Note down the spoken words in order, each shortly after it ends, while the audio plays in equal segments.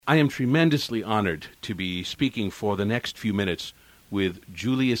I am tremendously honored to be speaking for the next few minutes with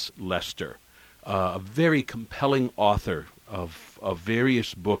Julius Lester, a very compelling author of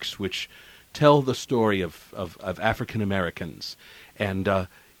various books which tell the story of African Americans. And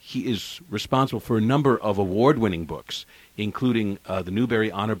he is responsible for a number of award-winning books, including the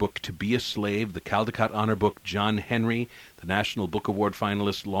Newbery Honor Book, To Be a Slave, the Caldecott Honor Book, John Henry, the National Book Award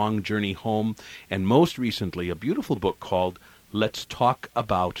finalist, Long Journey Home, and most recently, a beautiful book called Let's Talk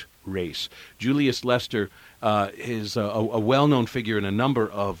About Race. Julius Lester is a well-known figure in a number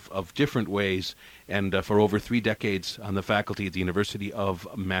of different ways, and for over 3 decades on the faculty at the University of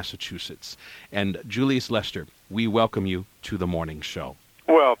Massachusetts. And Julius Lester, we welcome you to the morning show.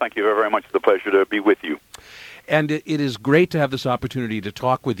 Well, thank you very much. It's a pleasure to be with you. And it is great to have this opportunity to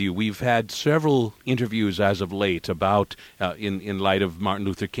talk with you. We've had several interviews as of late about, in light of Martin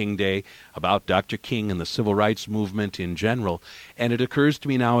Luther King Day, about Dr. King and the civil rights movement in general. And it occurs to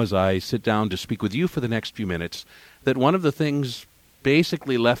me now as I sit down to speak with you for the next few minutes that one of the things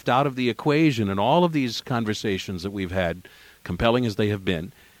basically left out of the equation in all of these conversations that we've had, compelling as they have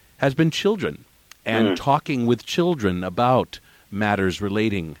been, has been children and talking with children about matters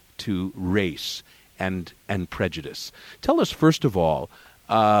relating to race and prejudice. Tell us, first of all,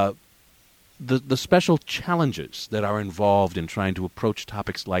 the special challenges that are involved in trying to approach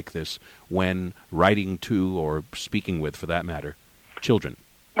topics like this when writing to, or speaking with, for that matter, children.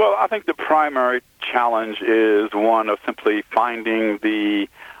 Well, I think the primary challenge is one of simply finding the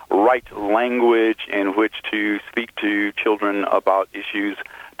right language in which to speak to children about issues,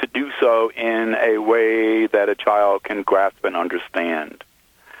 to do so in a way that a child can grasp and understand.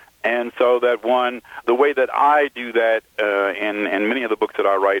 And so the way that I do that in many of the books that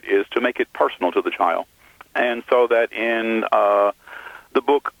I write is to make it personal to the child. And so that in the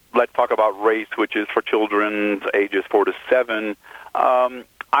book, Let's Talk About Race, which is for children ages 4 to 7,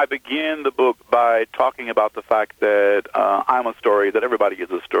 I begin the book by talking about the fact that I'm a story, that everybody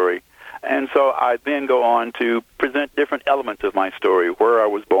is a story. And so I then go on to present different elements of my story, where I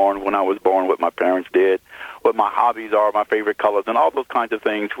was born, when I was born, what my parents did, what my hobbies are, my favorite colors, and all those kinds of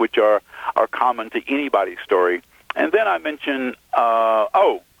things which are common to anybody's story. And then I mention,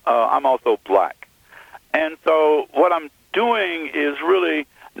 I'm also black. And so what I'm doing is really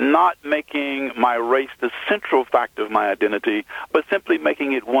not making my race the central fact of my identity, but simply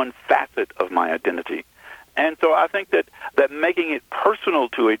making it one facet of my identity. And so I think that making it personal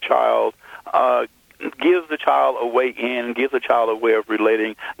to a child gives the child a way in, gives the child a way of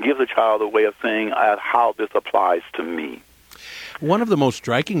relating, gives the child a way of seeing how this applies to me. One of the most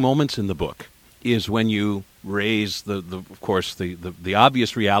striking moments in the book is when you raise of course, the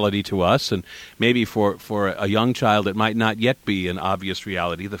obvious reality to us, and maybe for a young child it might not yet be an obvious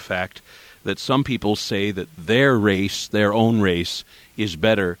reality, the fact that some people say that their race, their own race, is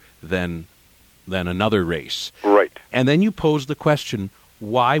better than another race. Right. And then you pose the question,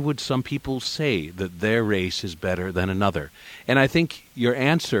 why would some people say that their race is better than another? And I think your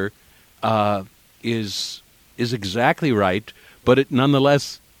answer is exactly right, but it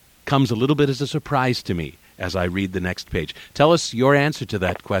nonetheless comes a little bit as a surprise to me as I read the next page. Tell us your answer to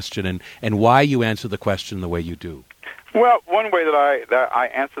that question and why you answer the question the way you do. Well, one way that I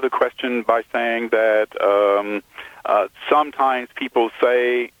answer the question by saying that sometimes people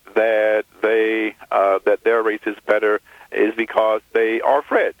say that that their race is better is because they are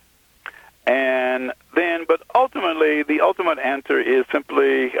afraid. But ultimately, the ultimate answer is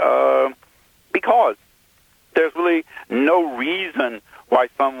simply because. There's really no reason why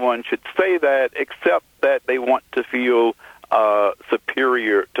someone should say that except that they want to feel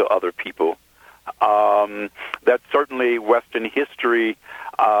superior to other people. That certainly Western history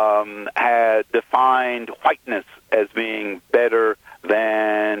had defined whiteness as being better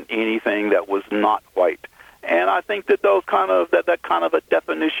than anything that was not white. And I think that that kind of a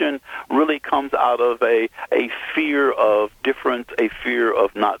definition really comes out of a fear of difference, a fear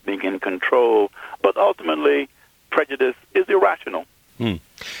of not being in control. But ultimately, prejudice is irrational. I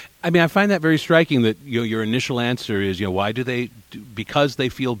mean, I find that very striking that your initial answer is, why do they? Because they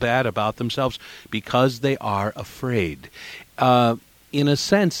feel bad about themselves, because they are afraid. In a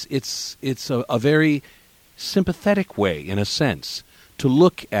sense, it's a very sympathetic way, in a sense, to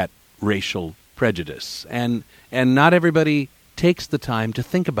look at racial prejudice, and not everybody takes the time to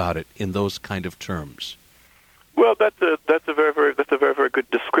think about it in those kind of terms. Well, that's a very good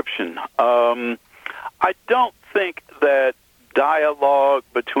description. I don't think that dialogue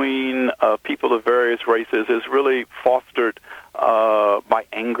between people of various races is really fostered by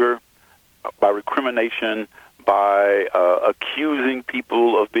anger, by recrimination, by accusing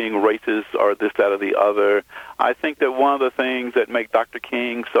people of being racist or this, that, or the other. I think that one of the things that make Dr.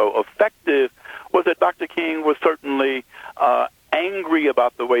 King so effective was that Dr. King was certainly angry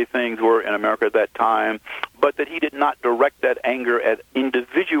about the way things were in America at that time, but that he did not direct that anger at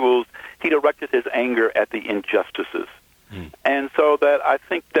individuals. He directed his anger at the injustices. And so that I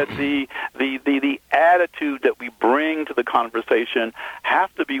think that the attitude that we bring to the conversation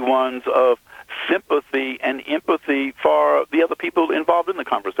have to be ones of sympathy and empathy for the other people involved in the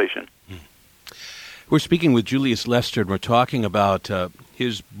conversation. We're speaking with Julius Lester, and we're talking about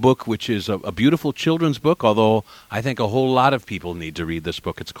his book, which is a beautiful children's book, although I think a whole lot of people need to read this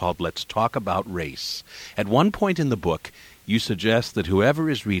book. It's called Let's Talk About Race. At one point in the book, you suggest that whoever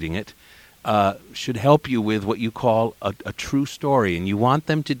is reading it should help you with what you call a true story, and you want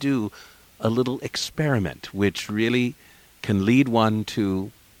them to do a little experiment, which really can lead one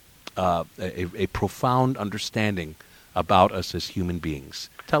to a profound understanding about us as human beings.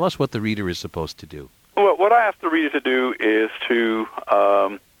 Tell us what the reader is supposed to do. Well, what I ask the reader to do is to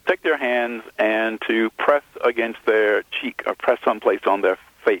take their hands and to press against their cheek or press someplace on their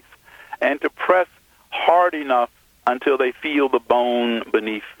face, and to press hard enough until they feel the bone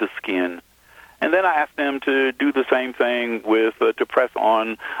beneath the skin. And then I ask them to do the same thing with to press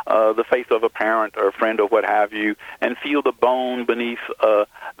on the face of a parent or a friend or what have you, and feel the bone beneath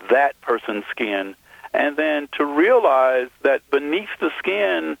that person's skin. And then to realize that beneath the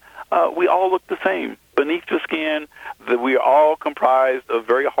skin, we all look the same. Beneath the skin, that we are all comprised of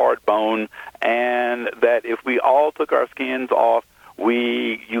very hard bone, and that if we all took our skins off,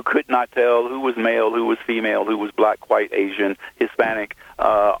 you could not tell who was male, who was female, who was black, white, Asian, Hispanic,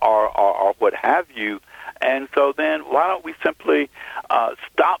 or what have you. And so then why don't we simply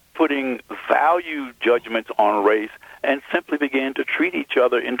stop putting value judgments on race and simply begin to treat each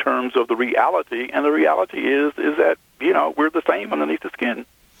other in terms of the reality? And the reality is that, we're the same underneath the skin.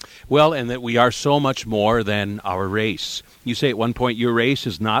 Well, and that we are so much more than our race. You say at one point, your race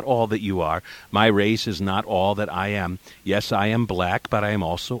is not all that you are. My race is not all that I am. Yes, I am black, but I am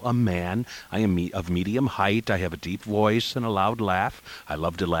also a man. I am of medium height. I have a deep voice and a loud laugh. I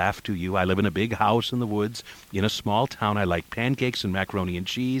love to laugh to you. I live in a big house in the woods in a small town. I like pancakes and macaroni and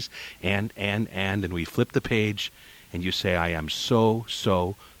cheese, and we flip the page, and you say, I am so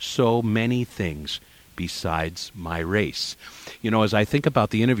many things besides my race. As I think about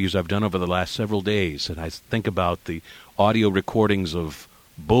the interviews I've done over the last several days, and I think about the audio recordings of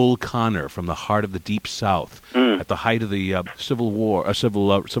Bull Connor from the heart of the Deep South at the height of the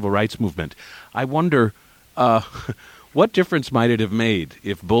civil rights movement, I wonder what difference might it have made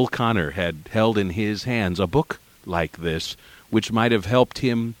if Bull Connor had held in his hands a book like this, which might have helped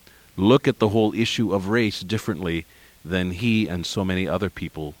him look at the whole issue of race differently than he and so many other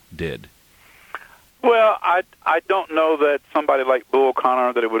people did. Well, I don't know that somebody like Bull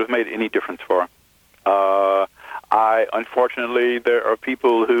Connor, that it would have made any difference for. Unfortunately, there are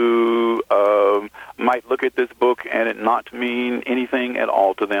people who might look at this book and it not mean anything at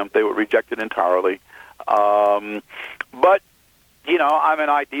all to them. They would reject it entirely. But, I'm an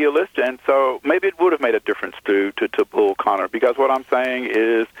idealist, and so maybe it would have made a difference to Bull Connor, because what I'm saying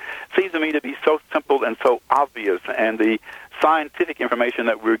seems to me to be so simple and so obvious, and the scientific information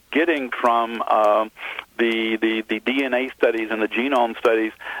that we're getting from the DNA studies and the genome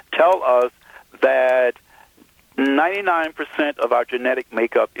studies tell us that 99% of our genetic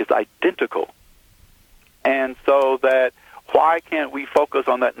makeup is identical. And so that why can't we focus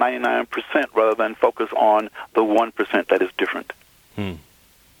on that 99% rather than focus on the 1% that is different?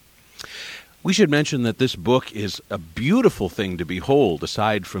 We should mention that this book is a beautiful thing to behold,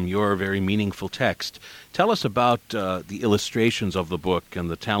 aside from your very meaningful text. Tell us about the illustrations of the book and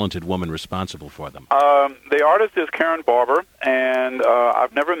the talented woman responsible for them. The artist is Karen Barber, and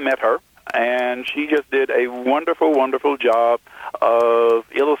I've never met her, and she just did a wonderful, wonderful job of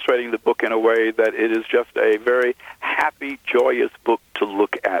illustrating the book in a way that it is just a very happy, joyous book to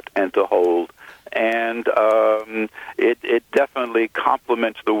look at and to hold. And it definitely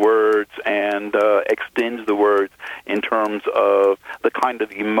complements the words and extends the words in terms of the kind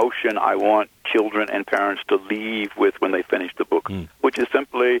of emotion I want children and parents to leave with when they finish the book, which is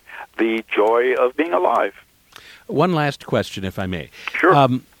simply the joy of being alive. One last question, if I may. Sure.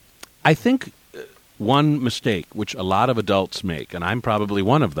 I think one mistake, which a lot of adults make, and I'm probably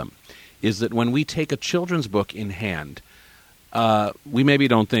one of them, is that when we take a children's book in hand, we maybe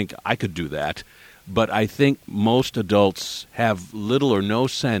don't think I could do that, but I think most adults have little or no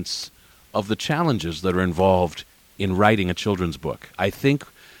sense of the challenges that are involved in writing a children's book. I think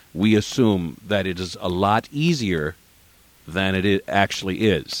we assume that it is a lot easier than it actually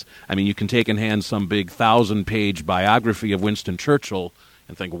is. I mean, you can take in hand some big 1,000-page biography of Winston Churchill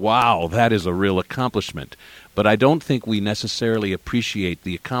and think, wow, that is a real accomplishment. But I don't think we necessarily appreciate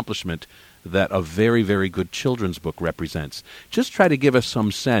the accomplishment that a very, very good children's book represents. Just try to give us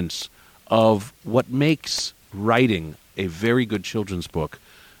some sense of what makes writing a very good children's book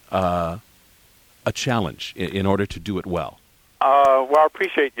a challenge in order to do it well. Well, I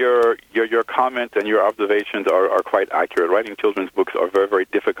appreciate your comments, and your observations are quite accurate. Writing children's books are very, very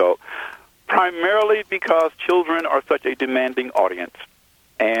difficult, primarily because children are such a demanding audience.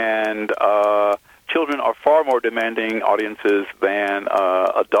 And children are far more demanding audiences than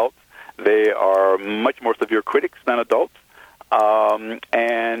adults. They are much more severe critics than adults.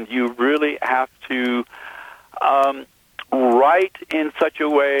 And you really have to write in such a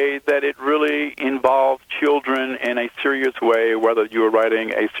way that it really involves children in a serious way, whether you're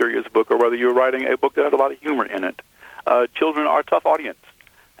writing a serious book or whether you're writing a book that has a lot of humor in it. Children are a tough audience.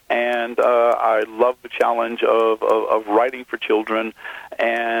 And I love the challenge of writing for children.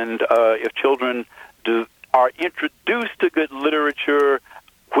 And if children are introduced to good literature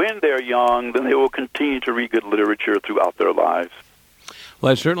when they're young, then they will continue to read good literature throughout their lives.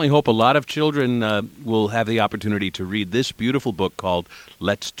 Well, I certainly hope a lot of children will have the opportunity to read this beautiful book called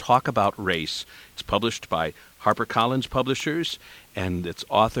Let's Talk About Race. It's published by HarperCollins Publishers, and its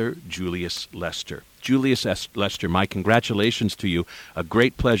author, Julius Lester. Julius Lester, my congratulations to you. A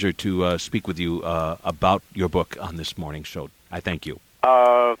great pleasure to speak with you about your book on this morning's show. I thank you.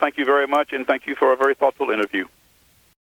 Thank you very much, and thank you for a very thoughtful interview.